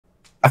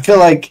I feel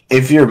like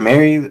if you're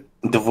married,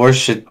 divorce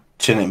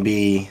shouldn't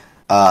be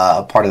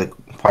part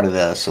of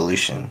the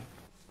solution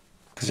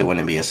because it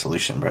wouldn't be a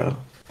solution, bro.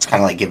 It's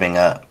kind of like giving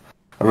up.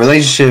 A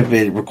relationship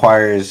it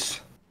requires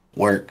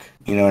work.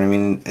 You know what I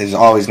mean? There's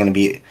always going to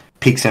be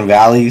peaks and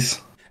valleys.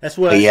 That's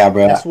But what yeah,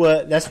 bro.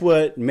 that's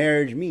what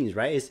marriage means,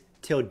 right? It's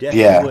till death do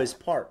Yeah, us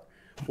part,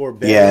 for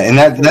yeah, better and or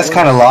that for that's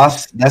kind of worse.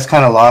 lost. That's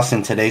kind of lost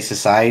in today's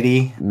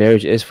society.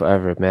 Marriage is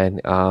forever, man.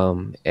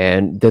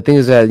 And the thing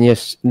is that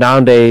yes,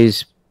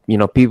 nowadays,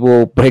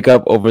 people break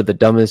up over the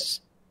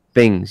dumbest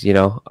things.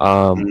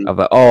 Mm. Of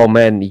like, oh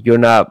man, you're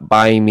not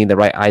buying me the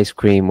right ice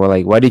cream, or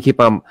like, why do you keep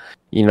on,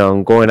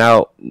 going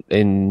out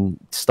and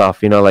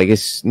stuff? Like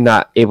it's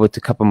not able to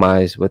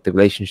compromise with the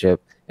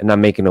relationship and not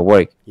making it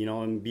work.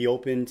 And be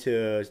open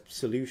to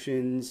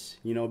solutions.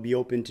 Be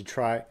open to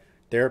try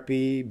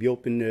therapy. Be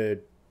open to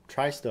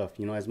try stuff.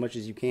 As much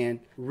as you can.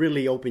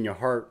 Really open your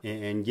heart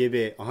and give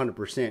it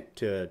 100%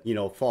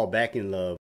 to fall back in love.